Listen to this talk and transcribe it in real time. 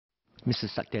Mr.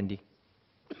 Saktiandi.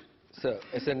 Sir,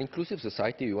 as an inclusive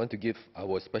society, we want to give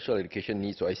our special education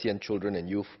needs or ICN children and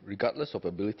youth, regardless of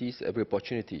abilities, every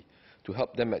opportunity to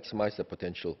help them maximize their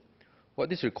potential. What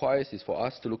this requires is for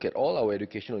us to look at all our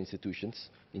educational institutions,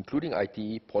 including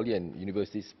ITE, poly and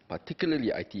universities,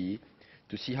 particularly ITE,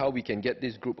 to see how we can get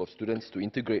this group of students to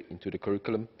integrate into the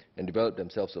curriculum and develop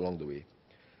themselves along the way.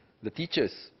 The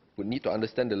teachers would need to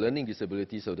understand the learning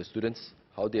disabilities of the students,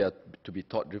 how they are to be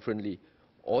taught differently,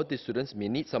 or the students may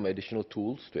need some additional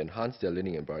tools to enhance their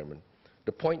learning environment.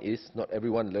 The point is, not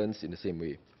everyone learns in the same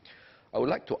way. I would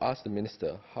like to ask the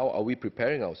Minister, how are we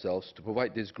preparing ourselves to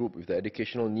provide this group with the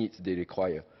educational needs they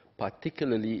require,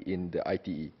 particularly in the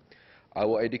ITE?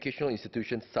 Our educational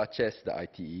institutions, such as the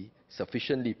ITE,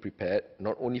 sufficiently prepared,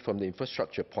 not only from the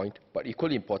infrastructure point, but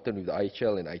equally important with the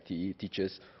IHL and ITE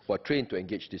teachers who are trained to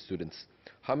engage these students?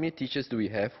 How many teachers do we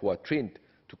have who are trained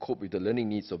to cope with the learning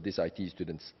needs of these ITE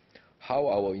students? How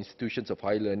are our institutions of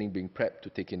higher learning being prepped to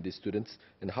take in these students?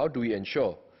 And how do we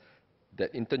ensure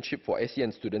that internship for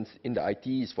SEN students in the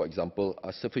ITEs, for example,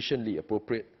 are sufficiently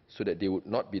appropriate so that they would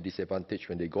not be disadvantaged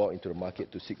when they go out into the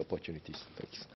market to seek opportunities? Thanks.